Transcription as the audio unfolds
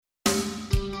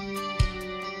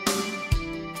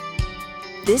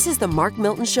This is the Mark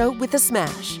Milton Show with The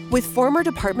Smash, with former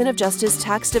Department of Justice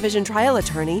Tax Division trial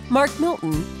attorney Mark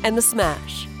Milton and The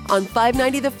Smash on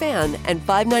 590 The Fan and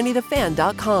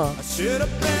 590thefan.com. I should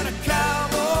have been a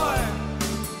cowboy.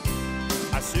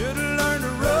 I should have learned to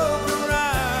rope and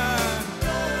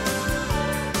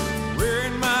ride.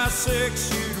 Wearing my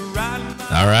 6-shooter, riding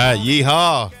my... All right,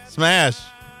 yeehaw, Smash.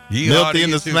 Yeehaw Milty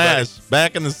and the Smash. Buddy.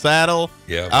 Back in the saddle.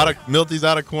 Yeah. Milty's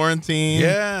out of quarantine.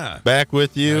 Yeah. Back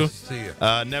with you. Nice to see you.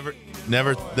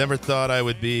 Never thought I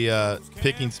would be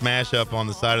picking Smash up on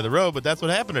the side of the road, but that's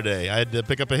what happened today. I had to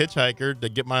pick up a hitchhiker to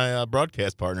get my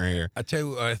broadcast partner here. I tell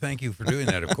you, thank you for doing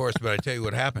that, of course, but I tell you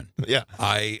what happened. Yeah.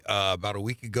 I, about a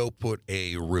week ago, put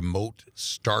a remote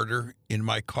starter in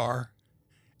my car,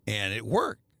 and it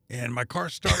worked. And my car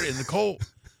started in the cold,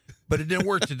 but it didn't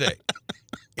work today.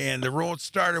 And the remote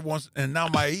starter won't, and now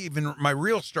my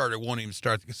real starter won't even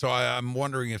start. So I'm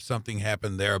wondering if something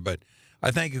happened there, but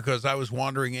I thank you because I was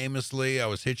wandering aimlessly. I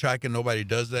was hitchhiking. Nobody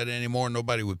does that anymore.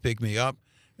 Nobody would pick me up.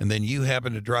 And then you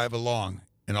happened to drive along.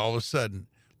 And all of a sudden,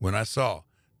 when I saw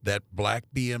that black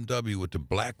BMW with the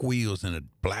black wheels and the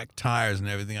black tires and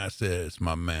everything, I said, it's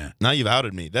my man. Now you've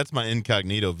outed me. That's my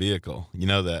incognito vehicle. You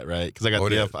know that, right? Because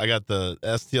I got the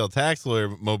STL tax lawyer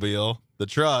mobile, the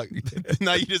truck.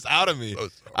 Now you just outed me. So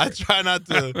I try not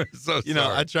to,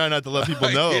 I try not to let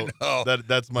people know, that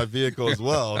that's my vehicle as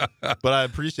well. But I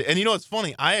appreciate it. And you know what's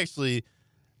funny?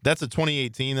 That's a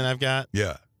 2018 that I've got.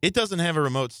 Yeah. It doesn't have a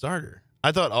remote starter.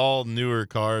 I thought all newer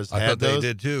cars had those. I thought they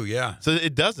did too, yeah. So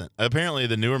it doesn't. Apparently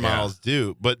the newer models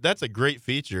do. But that's a great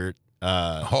feature.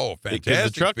 Fantastic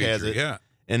because the truck feature, has it. yeah.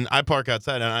 And I park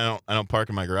outside, and I don't park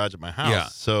in my garage at my house. Yeah.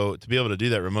 So to be able to do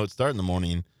that remote start in the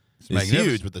morning is magnificent.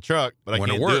 huge with the truck, but I When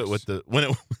it can't do it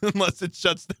works. unless it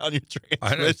shuts down your I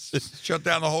transmission. just shut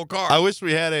down the whole car. I wish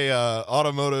we had a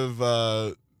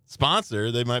automotive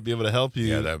sponsor. They might be able to help you.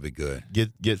 Yeah, that'd be good.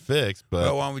 Get fixed. But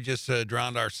Well, why don't we just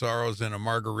drown our sorrows in a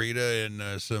margarita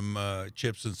and some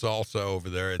chips and salsa over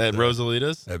there at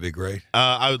Rosalita's, that'd be great.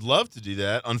 I would love to do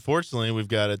that. Unfortunately, we've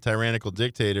got a tyrannical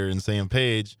dictator in Sam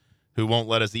Page who won't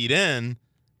let us eat in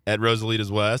at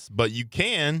Rosalita's West, but you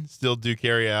can still do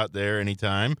carry out there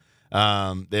anytime.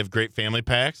 They have great family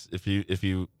packs. If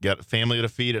you got a family to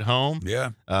feed at home,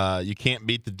 you can't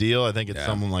beat the deal. I think it's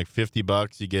something like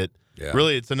 $50. You get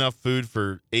really it's enough food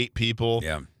for 8 people.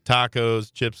 Yeah.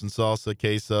 Tacos, chips and salsa,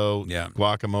 queso,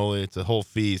 guacamole. It's a whole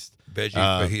feast. Veggie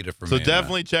fajita for me. So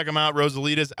definitely check them out.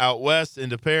 Rosalita's out west in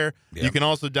De Pere. Yep. You can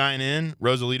also dine in.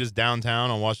 Rosalita's downtown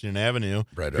on Washington Avenue.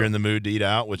 Right if you're in the mood to eat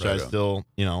out, which I still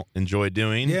enjoy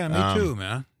doing. Yeah, me too,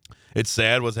 man. It's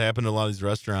sad what's happened to a lot of these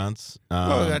restaurants.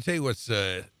 Well, I tell you what's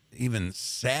even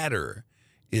sadder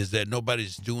is that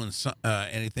nobody's doing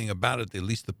anything about it, at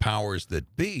least the powers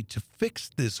that be, to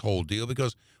fix this whole deal,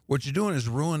 because what you're doing is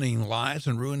ruining lives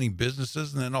and ruining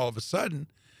businesses, and then all of a sudden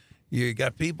you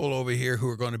got people over here who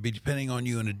are going to be depending on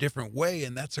you in a different way,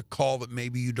 and that's a call that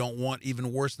maybe you don't want,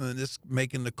 even worse than this,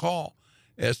 making the call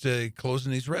as to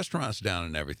closing these restaurants down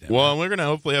and everything. Well, and we're going to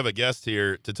hopefully have a guest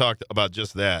here to talk about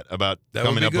just that, about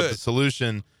coming up with a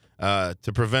solution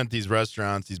to prevent these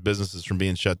restaurants, these businesses from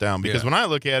being shut down. Because when I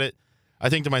look at it, I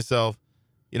think to myself,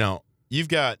 you've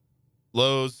got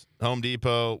Lowe's, Home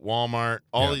Depot, Walmart,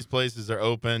 all these places are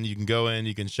open. You can go in,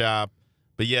 you can shop,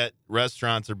 but yet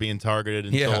restaurants are being targeted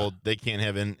and told they can't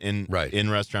have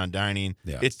in-restaurant dining.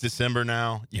 Yeah. It's December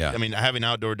now. Yeah. I mean, having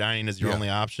outdoor dining as your only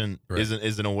option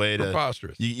isn't a way to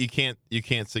preposterous. You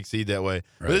can't succeed that way.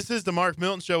 Right. But this is the Mark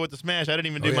Milton Show with the Smash. I didn't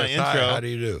even do my intro. How do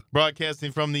you do?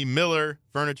 Broadcasting from the Miller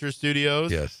Furniture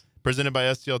Studios. Yes. Presented by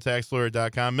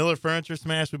STLTaxLawyer.com. Miller Furniture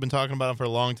Smash, we've been talking about them for a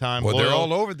long time. Well, they're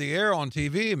all over the air on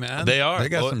TV, man. They are. They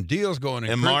got some deals going.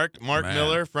 And Mark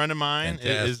Miller, friend of mine,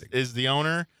 is the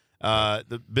owner.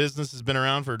 The business has been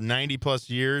around for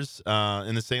 90-plus years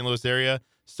in the St. Louis area.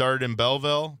 Started in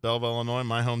Belleville, Illinois,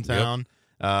 my hometown.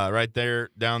 Right there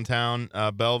downtown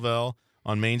Belleville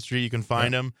on Main Street. You can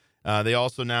find them. They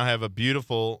also now have a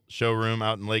beautiful showroom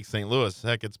out in Lake St. Louis.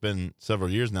 Heck, it's been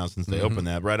several years now since they opened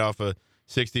that. Right off of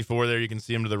 64 there, you can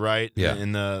see them to the right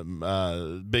in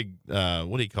the big,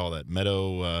 what do you call that,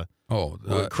 meadow?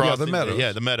 The Meadows.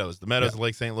 Yeah, the Meadows. The Meadows of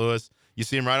Lake St. Louis. You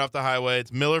see them right off the highway.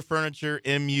 It's Miller Furniture,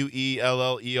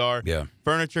 Mueller. Yeah.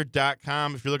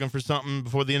 Furniture.com if you're looking for something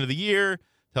before the end of the year to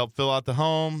help fill out the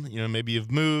home. Maybe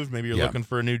you've moved. Maybe you're looking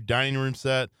for a new dining room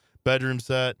set, bedroom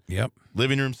set,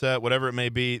 living room set, whatever it may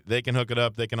be. They can hook it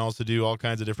up. They can also do all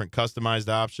kinds of different customized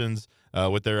options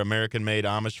with their American-made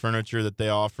Amish furniture that they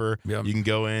offer. Yep. You can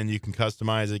go in. You can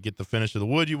customize it, get the finish of the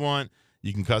wood you want.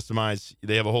 You can customize.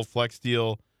 They have a whole flex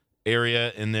steel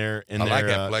area in their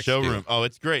showroom. Steel. Oh,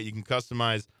 it's great. You can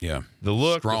customize Yeah. the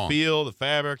look, Strong. the feel, the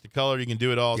fabric, the color. You can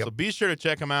do it all. Yep. So be sure to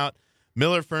check them out.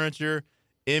 Miller Furniture,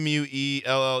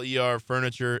 MUELLER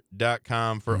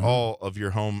Furniture.com for all of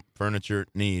your home furniture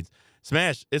needs.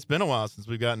 Smash, it's been a while since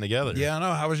we've gotten together. Yeah, I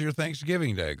know. How was your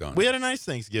Thanksgiving day going? We had a nice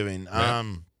Thanksgiving.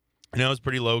 Yeah. It was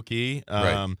pretty low key.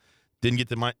 Right. Didn't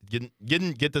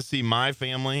get to see my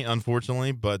family,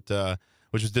 unfortunately, but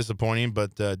which was disappointing.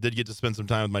 But did get to spend some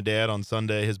time with my dad on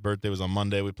Sunday. His birthday was on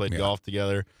Monday. We played golf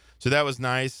together, so that was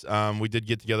nice. We did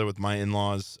get together with my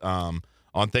in-laws on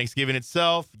Thanksgiving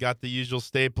itself. Got the usual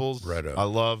staples. Right up. I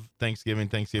love Thanksgiving.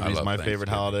 Thanksgiving is my favorite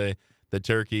holiday. The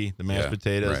turkey, the mashed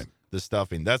potatoes. The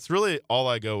stuffing. That's really all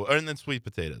I go. And then sweet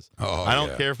potatoes. Oh, I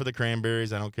don't care for the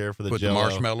cranberries. I don't care for the Put Jell-O. the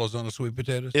marshmallows on the sweet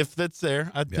potatoes? If that's there,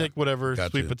 I'd take whatever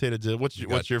Gotcha. sweet potato dish.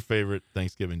 What's your favorite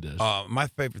Thanksgiving dish? My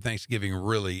favorite Thanksgiving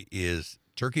really is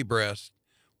turkey breast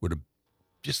with a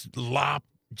just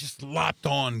lopped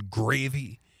on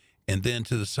gravy, and then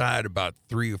to the side about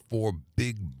 3 or 4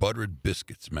 big buttered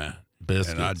biscuits, man.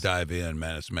 Biscuits. And I dive in,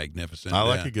 man. It's magnificent. I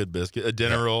like a good biscuit. A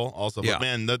dinner roll also. Yeah. But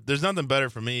man, there's nothing better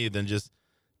for me than just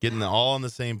getting it all on the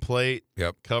same plate.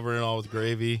 Yep. Covering it all with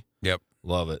gravy. Yep.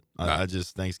 Love it. I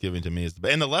just Thanksgiving to me is the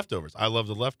best. And the leftovers. I love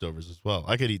the leftovers as well.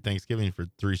 I could eat Thanksgiving for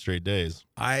 3 straight days.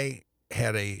 I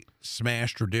had a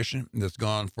smash tradition that's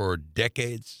gone for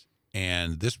decades,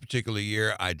 and this particular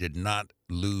year I did not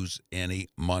lose any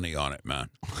money on it, man.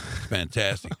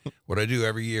 Fantastic. What I do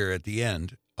every year at the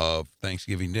end of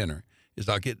Thanksgiving dinner is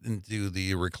I'll get into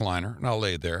the recliner and I'll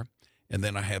lay there, and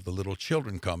then I have the little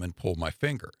children come and pull my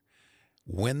finger.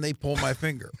 When they pull my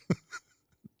finger,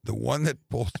 the one that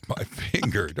pulls my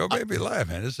finger, don't make me laugh,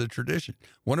 man. It's a tradition.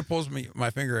 When it pulls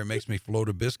my finger and makes me float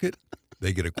a biscuit,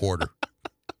 they get a quarter.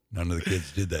 None of the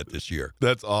kids did that this year.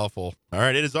 That's awful. All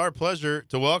right. It is our pleasure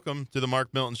to welcome to the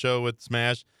Mark Milton Show with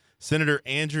Smash Senator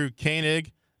Andrew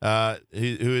Koenig, who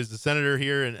is the senator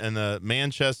here in the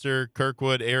Manchester,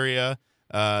 Kirkwood area.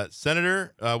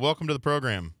 Senator, welcome to the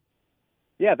program.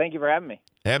 Yeah, thank you for having me.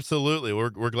 Absolutely. We're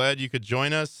glad you could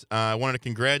join us. I wanted to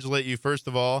congratulate you, first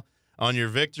of all, on your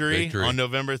victory. On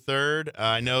November 3rd.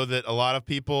 I know that a lot of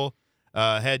people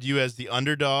had you as the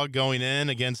underdog going in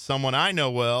against someone I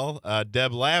know well,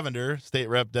 Deb Lavender, State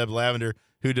Rep Deb Lavender,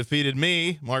 who defeated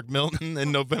me, Mark Milton,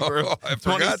 in November of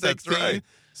 2016. That's right.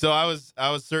 So I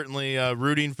was certainly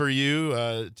rooting for you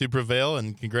to prevail,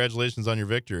 and congratulations on your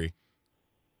victory.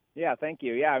 Yeah, thank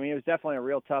you. Yeah, I mean, it was definitely a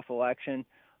real tough election.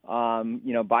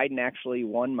 Biden actually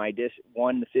won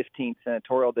the 15th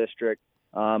senatorial district,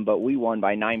 but we won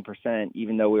by 9%,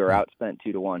 even though we were outspent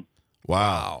 2-1.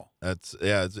 Wow. It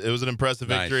was an impressive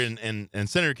victory. And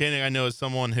Senator Koenig, I know, is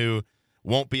someone who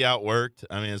won't be outworked.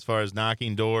 I mean, as far as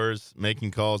knocking doors,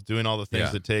 making calls, doing all the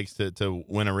things it takes to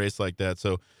win a race like that.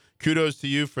 So kudos to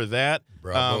you for that.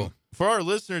 Bravo. For our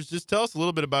listeners, just tell us a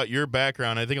little bit about your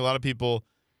background. I think a lot of people,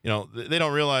 they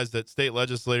don't realize that state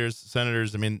legislators,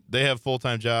 senators, I mean, they have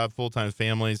full-time job, full-time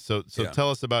families. So tell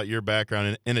us about your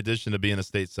background in addition to being a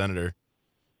state senator.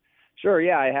 Sure,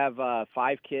 yeah. I have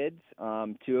 5 kids.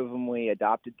 2 of them we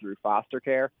adopted through foster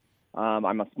care.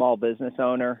 I'm a small business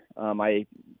owner.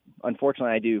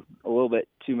 Unfortunately, I do a little bit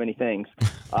too many things.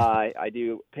 I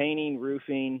do painting,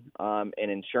 roofing, and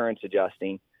insurance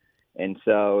adjusting. And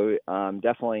so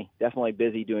definitely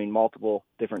busy doing multiple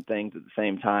different things at the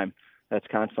same time. That's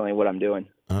constantly what I'm doing.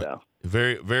 So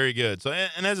Very, very good. So,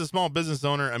 and as a small business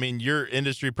owner, I mean, your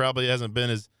industry probably hasn't been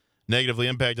as negatively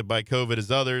impacted by COVID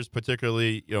as others,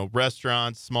 particularly,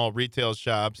 restaurants, small retail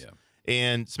shops. Yeah.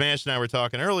 And Smash and I were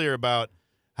talking earlier about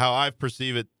how I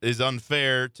perceive it is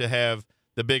unfair to have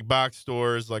the big box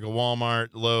stores like a Walmart,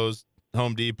 Lowe's,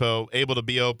 Home Depot able to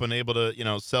be open, able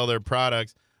to, sell their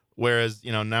products. Whereas,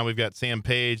 now we've got Sam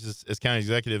Page as county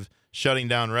executive shutting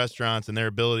down restaurants and their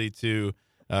ability to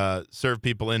serve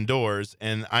people indoors.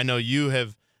 And I know you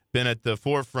have been at the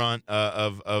forefront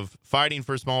of fighting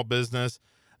for small business.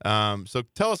 So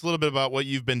tell us a little bit about what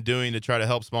you've been doing to try to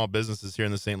help small businesses here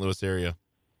in the St. Louis area.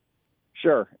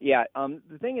 Sure. Yeah.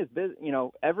 The thing is,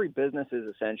 every business is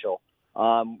essential.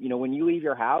 When you leave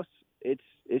your house,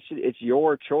 it's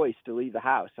your choice to leave the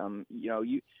house.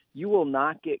 You will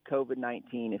not get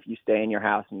COVID-19 if you stay in your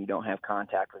house and you don't have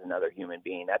contact with another human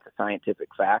being. That's a scientific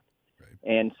fact.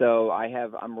 Right. And so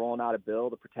I'm rolling out a bill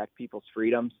to protect people's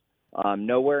freedoms.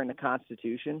 Nowhere in the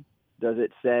Constitution does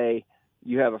it say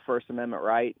you have a First Amendment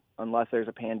right unless there's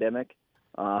a pandemic.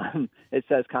 It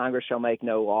says Congress shall make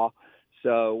no law.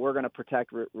 So we're going to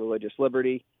protect religious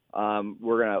liberty.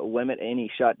 We're going to limit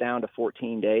any shutdown to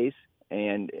 14 days,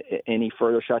 and any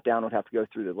further shutdown would have to go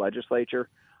through the legislature.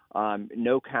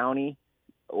 No county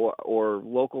or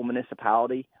local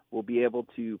municipality will be able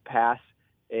to pass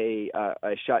a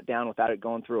shutdown without it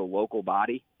going through a local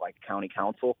body like county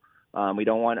council. We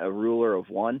don't want a ruler of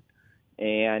one.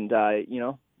 And,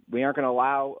 we aren't going to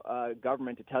allow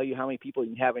government to tell you how many people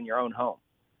you can have in your own home.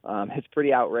 It's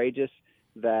pretty outrageous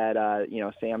that,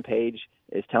 Sam Page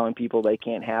is telling people they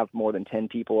can't have more than 10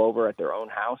 people over at their own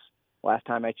house. Last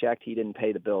time I checked, he didn't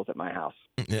pay the bills at my house.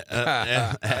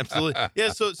 Yeah, absolutely. Yeah.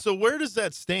 So where does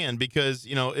that stand? Because,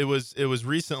 it was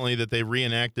recently that they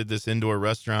reenacted this indoor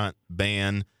restaurant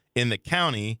ban in the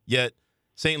county, yet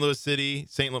St. Louis City,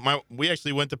 we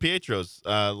actually went to Pietro's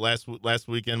last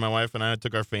weekend. My wife and I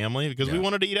took our family because we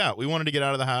wanted to eat out. We wanted to get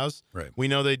out of the house. Right. We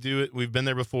know they do it. We've been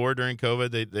there before during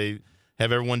COVID. They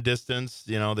have everyone distanced.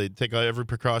 They take every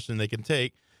precaution they can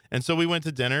take. And so we went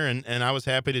to dinner, and I was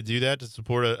happy to do that to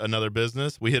support another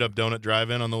business. We hit up Donut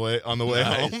Drive-In on the way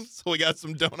home, so we got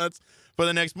some donuts for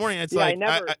the next morning. It's I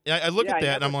look at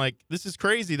that and I'm like, this is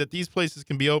crazy that these places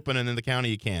can be open and in the county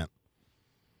you can't.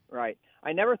 Right.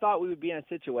 I never thought we would be in a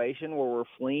situation where we're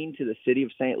fleeing to the city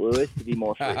of St. Louis to be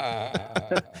more free.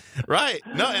 Right.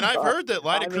 No, and I've heard that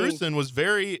Lyda Crewson was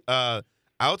very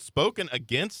outspoken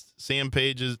against Sam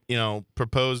Page's,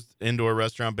 proposed indoor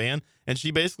restaurant ban, and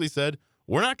she basically said,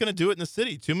 we're not going to do it in the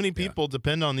city. Too many people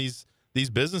depend on these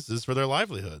businesses for their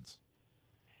livelihoods.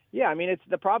 Yeah, it's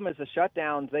the problem is the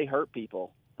shutdowns, they hurt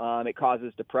people. It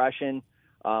causes depression.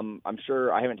 I'm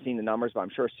sure, I haven't seen the numbers, but I'm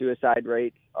sure suicide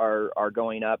rates are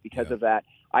going up because of that.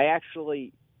 I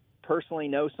actually personally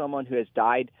know someone who has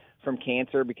died from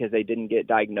cancer because they didn't get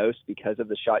diagnosed because of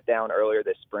the shutdown earlier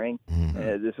this spring.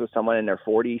 Mm-hmm. This was someone in their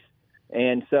 40s.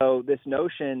 And so this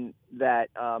notion that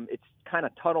it's kind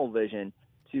of tunnel vision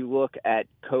to look at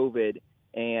COVID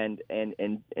and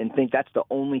think that's the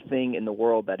only thing in the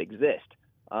world that exists.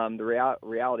 The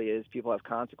reality is people have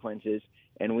consequences,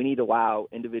 and we need to allow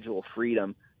individual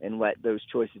freedom and let those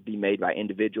choices be made by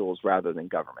individuals rather than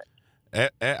government.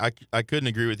 I couldn't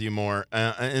agree with you more.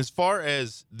 As far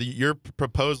as your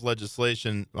proposed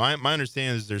legislation, my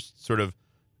understanding is there's sort of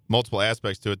multiple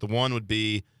aspects to it. The one would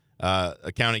be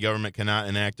a county government cannot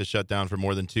enact a shutdown for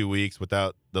more than 2 weeks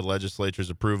without the legislature's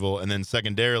approval. And then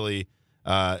secondarily,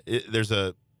 there's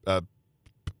a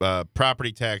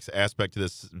property tax aspect to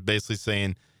this, basically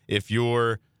saying if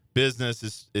your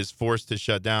business is forced to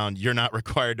shut down, you're not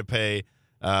required to pay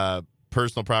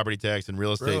personal property tax and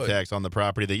real estate tax on the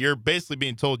property that you're basically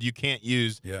being told you can't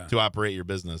use to operate your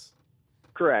business.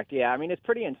 Correct. Yeah. It's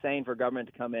pretty insane for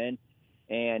government to come in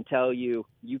and tell you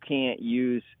can't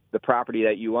use the property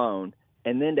that you own,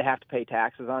 and then to have to pay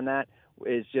taxes on that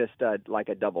is just like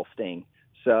a double sting.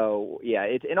 So,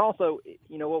 and also,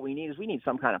 what we need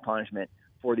some kind of punishment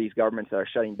for these governments that are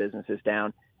shutting businesses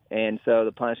down. And so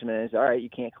the punishment is, all right, you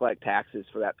can't collect taxes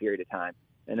for that period of time.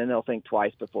 And then they'll think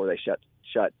twice before they shut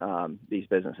these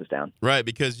businesses down. Right,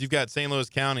 because you've got St. Louis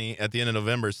County at the end of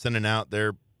November sending out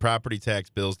their property tax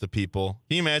bills to people.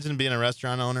 Can you imagine being a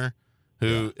restaurant owner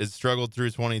who has struggled through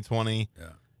 2020,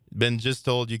 been just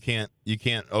told you can't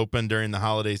open during the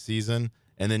holiday season,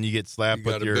 and then you get slapped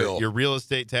with your real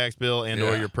estate tax bill and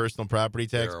or your personal property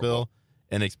tax bill,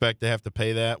 and expect to have to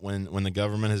pay that when the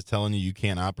government is telling you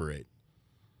can't operate?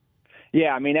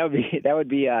 Yeah, that would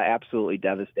be absolutely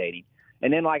devastating.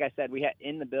 And then, like I said, we had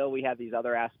in the bill we have these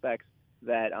other aspects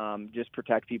that just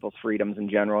protect people's freedoms in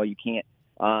general. You can't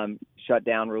shut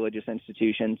down religious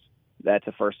institutions. That's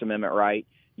a First Amendment right.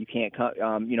 You can't,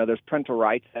 there's parental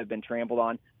rights that have been trampled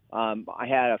on. I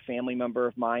had a family member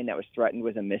of mine that was threatened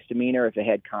with a misdemeanor if they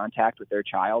had contact with their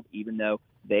child, even though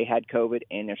they had COVID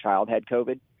and their child had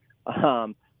COVID.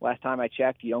 Last time I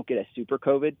checked, you don't get a super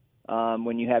COVID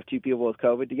when you have two people with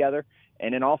COVID together.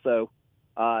 And then also,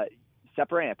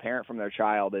 separating a parent from their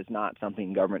child is not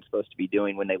something government's supposed to be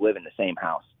doing when they live in the same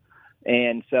house.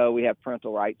 And so we have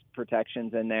parental rights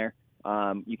protections in there.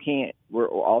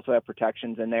 We'll also have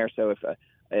protections in there. So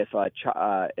if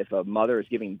a mother is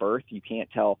giving birth, you can't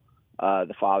tell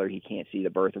the father he can't see the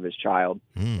birth of his child.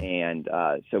 And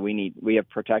so we have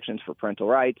protections for parental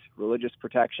rights, religious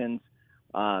protections.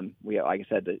 We have, like I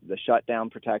said, the shutdown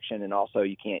protection, and also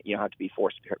you don't have to be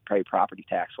forced to pay property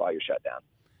tax while you're shut down.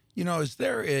 Is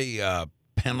there a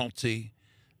penalty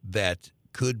that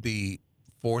could be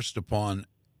forced upon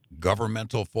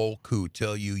governmental folk who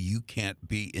tell you can't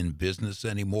be in business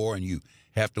anymore and you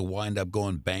have to wind up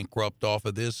going bankrupt off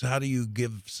of this? How do you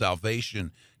give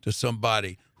salvation to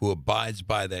somebody who abides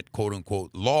by that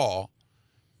quote-unquote law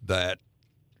that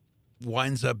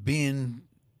winds up being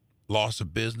loss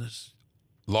of business,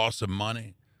 loss of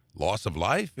money, loss of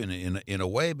life in a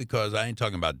way? Because I ain't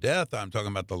talking about death. I'm talking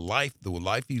about the life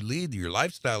you lead. Your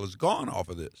lifestyle is gone off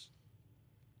of this.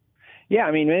 Yeah,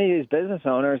 many of these business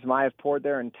owners might have poured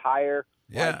their entire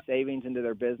life savings into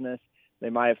their business. They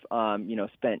might have,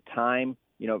 spent time,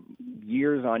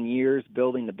 years on years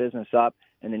building the business up,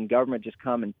 and then government just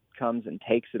comes and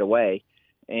takes it away.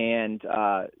 And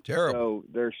terrible.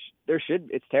 So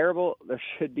it's terrible. There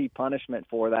should be punishment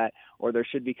for that, or there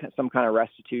should be some kind of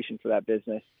restitution for that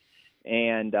business.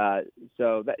 And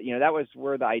so that that was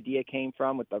where the idea came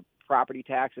from with the property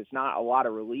tax. It's not a lot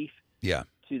of relief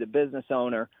to the business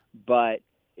owner, but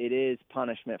it is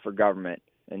punishment for government.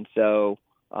 And so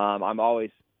I'm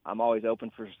always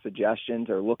open for suggestions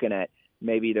or looking at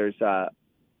maybe there's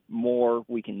more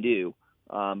we can do.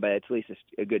 But it's at least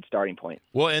a good starting point.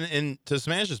 Well, and to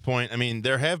Smash's point, I mean,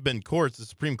 there have been courts. The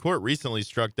Supreme Court recently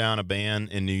struck down a ban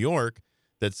in New York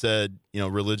that said,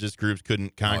 religious groups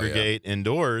couldn't congregate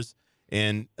indoors.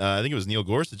 And I think it was Neil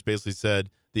Gorsuch basically said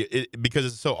because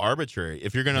it's so arbitrary.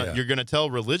 If you're gonna tell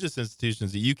religious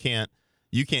institutions that you can't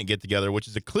get together, which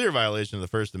is a clear violation of the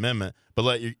First Amendment,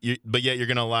 but yet you're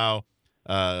gonna allow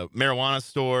marijuana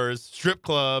stores, strip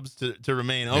clubs to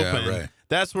remain open. Right.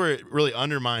 That's where it really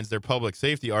undermines their public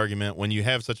safety argument when you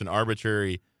have such an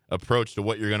arbitrary approach to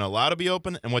what you're going to allow to be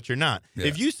open and what you're not. Yeah.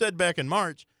 If you said back in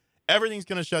March, everything's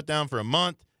going to shut down for a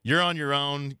month, you're on your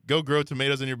own, go grow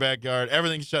tomatoes in your backyard,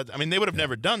 everything's shut. I mean, they would have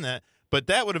never done that, but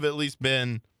that would have at least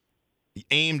been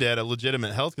aimed at a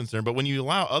legitimate health concern. But when you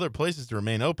allow other places to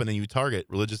remain open and you target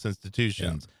religious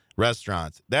institutions,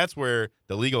 restaurants, that's where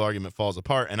the legal argument falls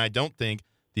apart. And I don't think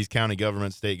these county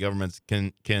governments, state governments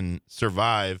can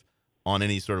survive on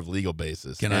any sort of legal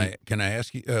basis. Can I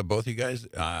ask you, both you guys?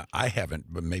 I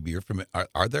haven't, but maybe you're familiar.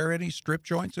 Are there any strip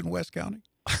joints in West County?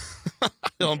 I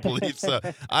don't believe so.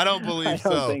 I don't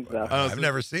think so. I've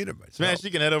never seen it myself. Smash,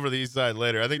 you can head over to the east side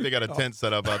later. I think they got a tent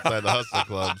set up outside the Hustle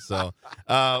Club. So,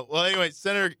 well, anyway,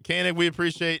 Senator Koenig, we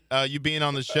appreciate you being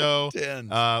on the show.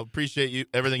 Appreciate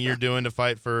everything you're doing to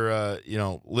fight for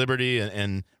liberty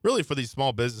and really for these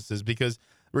small businesses, because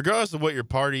regardless of what your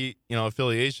party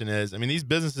affiliation is, I mean, these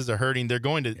businesses are hurting. They're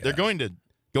going to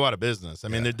go out of business. I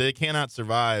mean, they cannot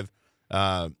survive.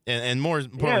 And more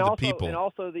importantly, the people. And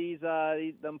also these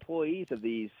the employees of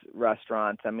these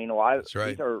restaurants. I mean, a lot of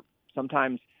these are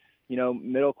sometimes,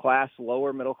 middle class,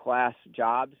 lower middle class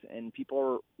jobs, and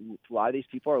a lot of these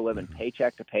people are living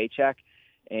paycheck to paycheck,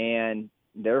 and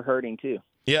they're hurting too.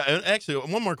 Yeah, and actually,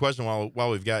 one more question while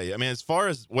we've got you. I mean, as far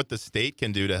as what the state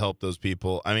can do to help those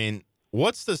people, I mean,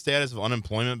 what's the status of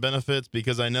unemployment benefits?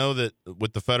 Because I know that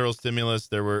with the federal stimulus,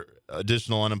 there were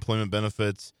additional unemployment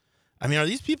benefits. I mean, are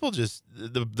these people just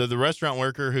the restaurant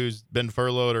worker who's been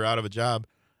furloughed or out of a job?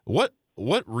 What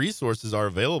resources are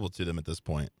available to them at this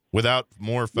point without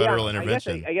more federal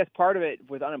intervention? I guess part of it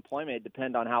with unemployment, it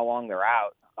depends on how long they're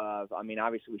out. I mean,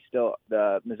 obviously,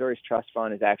 the Missouri's trust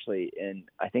fund is actually in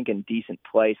decent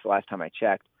place. The last time I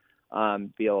checked,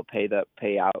 be able to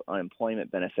pay out unemployment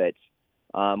benefits.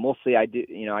 We'll see.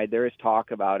 There is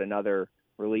talk about another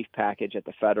relief package at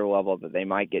the federal level that they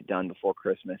might get done before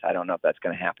Christmas. I don't know if that's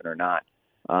going to happen or not,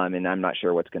 and I'm not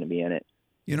sure what's going to be in it.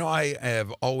 I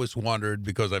have always wondered,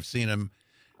 because I've seen them,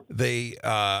 they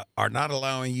are not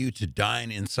allowing you to dine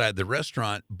inside the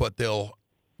restaurant, but the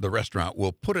restaurant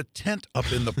will put a tent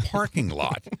up in the parking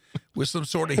lot with some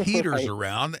sort of heaters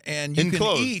around, and you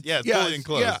can eat. Yeah, it's fully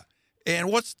enclosed. Yeah.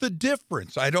 And what's the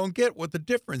difference? I don't get what the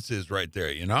difference is right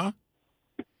there,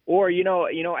 Or,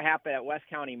 what happened at West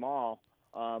County Mall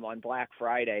on Black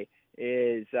Friday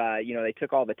is, they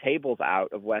took all the tables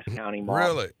out of West County Mall.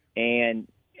 Really? And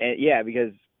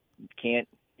because you can't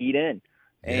eat in.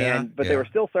 But they were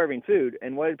still serving food.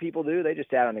 And what did people do? They just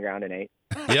sat on the ground and ate.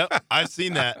 Yep, I've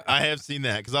seen that. I have seen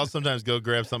that, because I'll sometimes go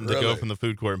grab something to go from the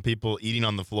food court and people eating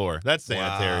on the floor. That's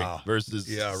sanitary versus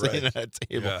sitting at a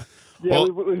table. Yeah. Yeah,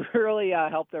 we really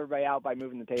helped everybody out by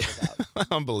moving the tables out.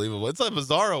 Unbelievable. It's a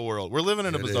bizarro world. We're living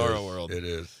in a bizarro world. It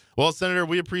is. Well, Senator,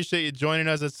 we appreciate you joining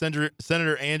us. It's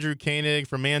Senator Andrew Koenig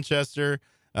from Manchester.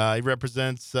 He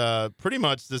represents pretty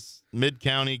much this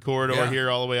mid-county corridor here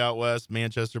all the way out west,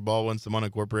 Manchester, Baldwin, some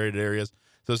unincorporated areas.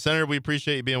 So, Senator, we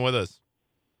appreciate you being with us.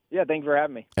 Yeah, thanks for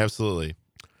having me. Absolutely.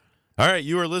 All right,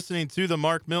 you are listening to the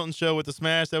Mark Milton Show with the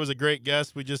Smash. That was a great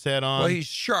guest we just had on. Well, he's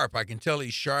sharp. I can tell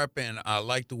he's sharp, and I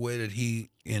like the way that he,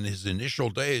 in his initial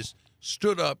days,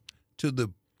 stood up to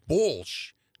the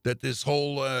bullshit that this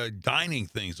whole dining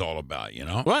thing's all about,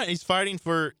 Right, he's fighting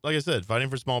for, like I said, fighting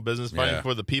for small business, fighting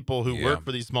for the people who work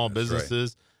for these small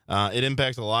businesses. Right. It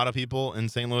impacts a lot of people in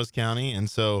St. Louis County, and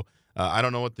so I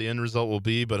don't know what the end result will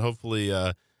be, but hopefully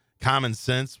common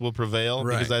sense will prevail,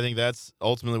 because I think that's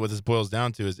ultimately what this boils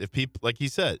down to is if people, like he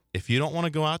said, if you don't want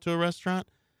to go out to a restaurant,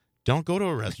 don't go to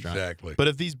a restaurant. Exactly. But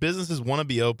if these businesses want to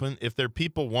be open, if their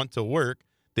people want to work,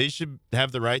 they should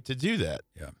have the right to do that.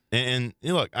 Yeah. And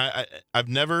look, I've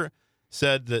never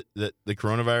said that the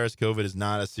coronavirus, COVID, is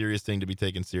not a serious thing to be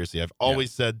taken seriously. I've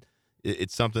always said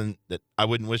it's something that I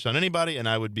wouldn't wish on anybody, and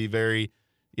I would be very,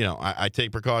 I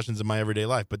take precautions in my everyday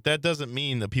life. But that doesn't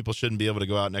mean that people shouldn't be able to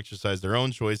go out and exercise their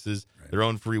own choices, their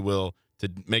own free will,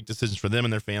 to make decisions for them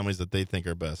and their families that they think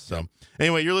are best. So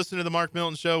anyway, you're listening to the Mark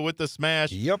Milton Show with the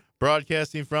Smash. Yep.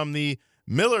 Broadcasting from the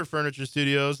Miller Furniture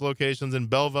Studios, locations in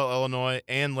Belleville, Illinois,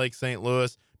 and Lake St.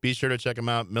 Louis. Be sure to check them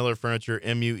out, Miller Furniture,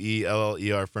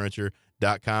 MUELLER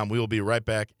Furniture.com. We will be right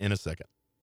back in a second.